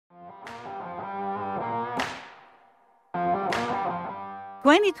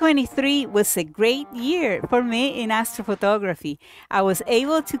2023 was a great year for me in astrophotography. I was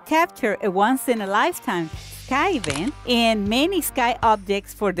able to capture a once-in-a-lifetime sky event and many sky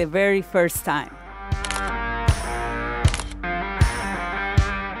objects for the very first time.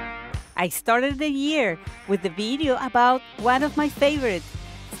 I started the year with a video about one of my favorites,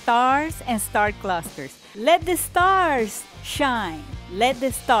 stars and star clusters. Let the stars shine. Let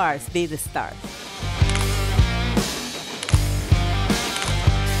the stars be the stars.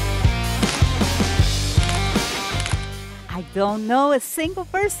 I don't know a single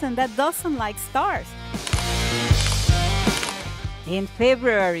person that doesn't like stars. In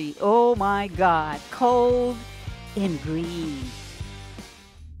February, oh my God, cold and green.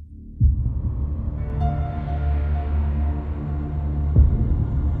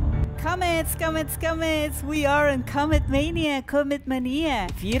 Comets, comets, comets. We are in Comet Mania, Comet Mania.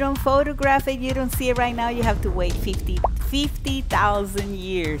 If you don't photograph it, you don't see it right now, you have to wait 50,000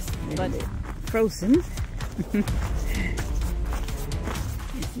 years. But frozen. As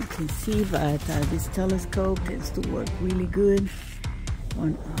you can see, but this telescope tends to work really good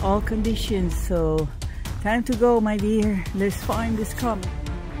on all conditions. So time to go, my dear. Let's find this comet.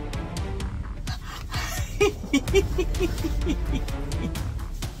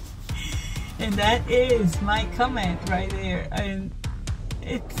 And that is my comet right there. And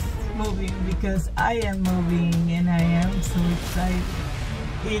it's moving because I am moving and I am so excited.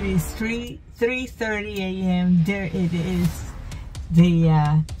 It is 3:30 a.m. There it is,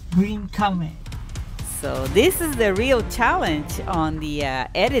 the green comet. So this is the real challenge on the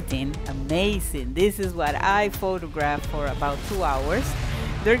editing. Amazing. This is what I photographed for about 2 hours.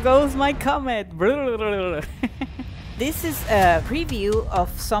 There goes my comet. This is a preview of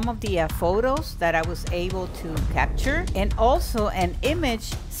some of the photos that I was able to capture, and also an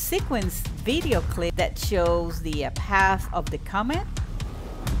image sequence video clip that shows the path of the comet.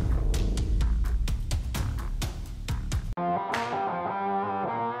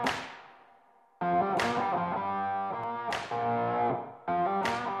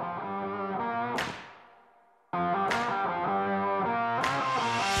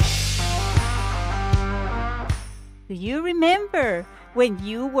 Do you remember when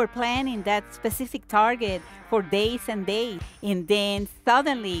you were planning that specific target for days and days, and then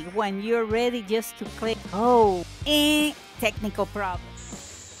suddenly when you're ready just to click, oh, technical problem.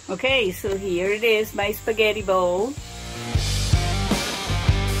 Okay, so here it is, my spaghetti bowl.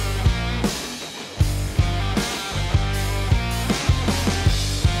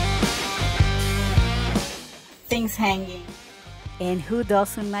 Things hanging. And who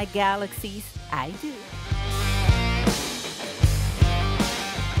doesn't like galaxies? I do.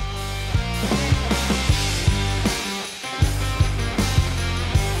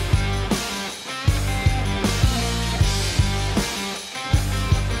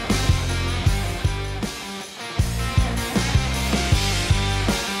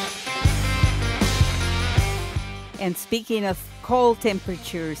 And speaking of cold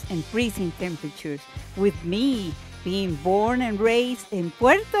temperatures and freezing temperatures, with me being born and raised in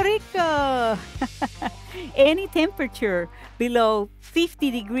Puerto Rico, any temperature below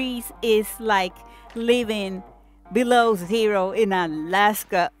 50 degrees is like living below zero in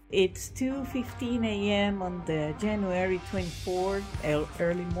Alaska. It's 2:15 a.m. on the January 24th,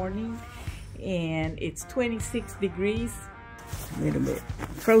 early morning, and it's 26 degrees, a little bit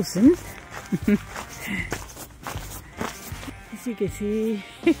frozen. As you can see,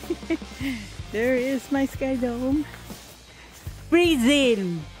 there is my sky dome.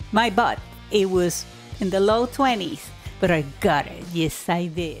 Freezing my butt. It was in the low 20s, but I got it. Yes, I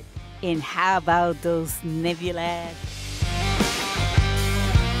did. And how about those nebulas?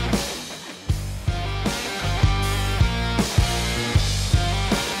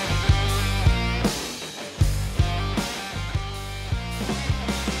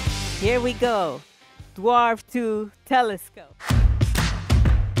 Here we go. Dwarf 2 telescope.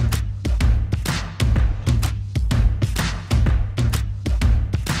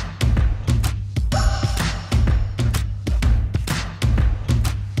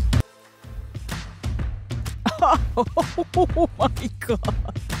 Oh my God.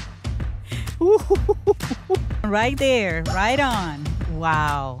 Right there, right on.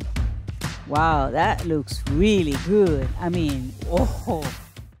 Wow. Wow, that looks really good. I mean, oh.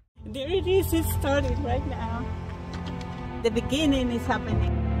 There it is, it started right now. The beginning is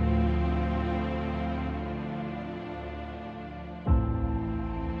happening.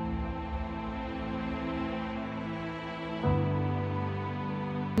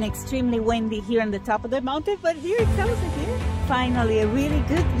 Extremely windy here on the top of the mountain, but here it comes again. Finally, a really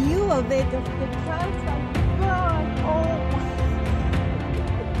good view of it, of the clouds. Oh my God! Oh,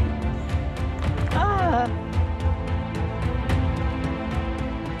 How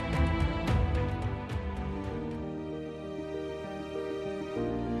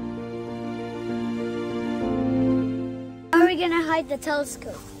are we gonna hide the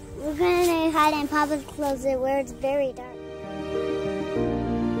telescope? We're gonna hide in Papa's closet where it's very dark.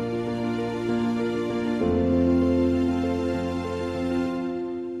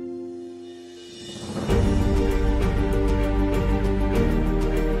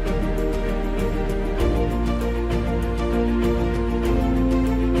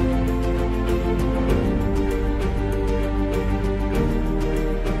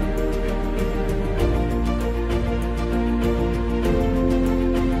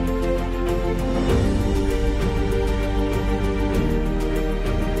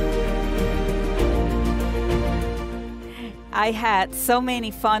 I had so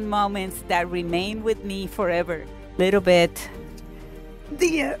many fun moments that remain with me forever. Little bit.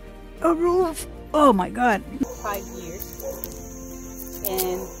 The roof. Oh my God. 5 years.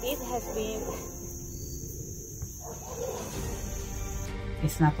 And it has been.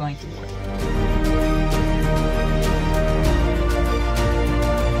 It's not going to work.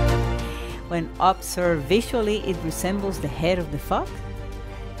 When observed visually, it resembles the head of the fog.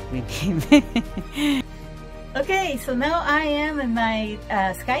 Okay, so now I am in my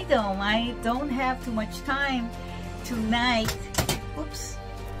sky dome. I don't have too much time tonight. Oops.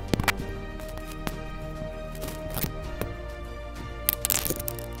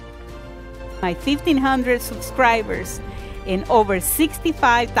 My 1,500 subscribers and over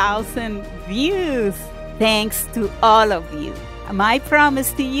 65,000 views. Thanks to all of you. My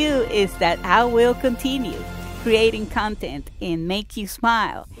promise to you is that I will continue creating content and make you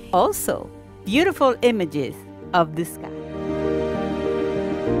smile. Also, beautiful images of the sky.